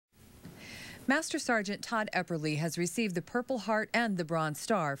Master Sergeant Todd Eipperle has received the Purple Heart and the Bronze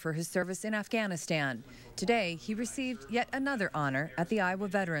Star for his service in Afghanistan. Today, he received yet another honor at the Iowa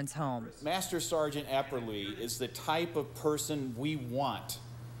Veterans Home. Master Sergeant Eipperle is the type of person we want,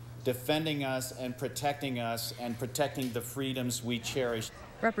 defending us and protecting the freedoms we cherish.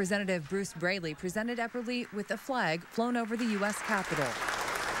 Representative Bruce Braley presented Eipperle with a flag flown over the U.S. Capitol.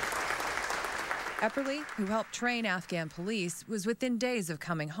 Eipperle, who helped train Afghan police, was within days of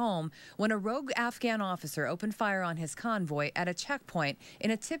coming home when a rogue Afghan officer opened fire on his convoy at a checkpoint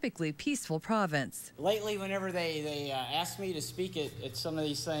in a typically peaceful province. Lately, whenever they ask me to speak at some of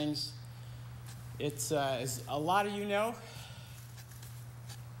these things, it's, as a lot of you know,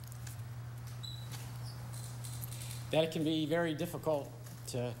 that it can be very difficult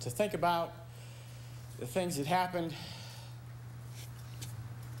to think about the things that happened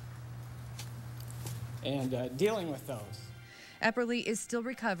and dealing with those. Eipperle is still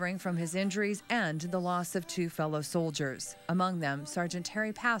recovering from his injuries and the loss of two fellow soldiers. Among them, Sergeant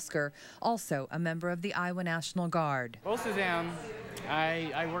Terry Pasker, also a member of the Iowa National Guard. Both of them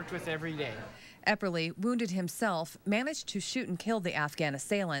I worked with every day. Eipperle, wounded himself, managed to shoot and kill the Afghan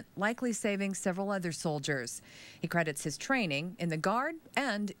assailant, likely saving several other soldiers. He credits his training in the Guard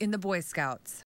and in the Boy Scouts.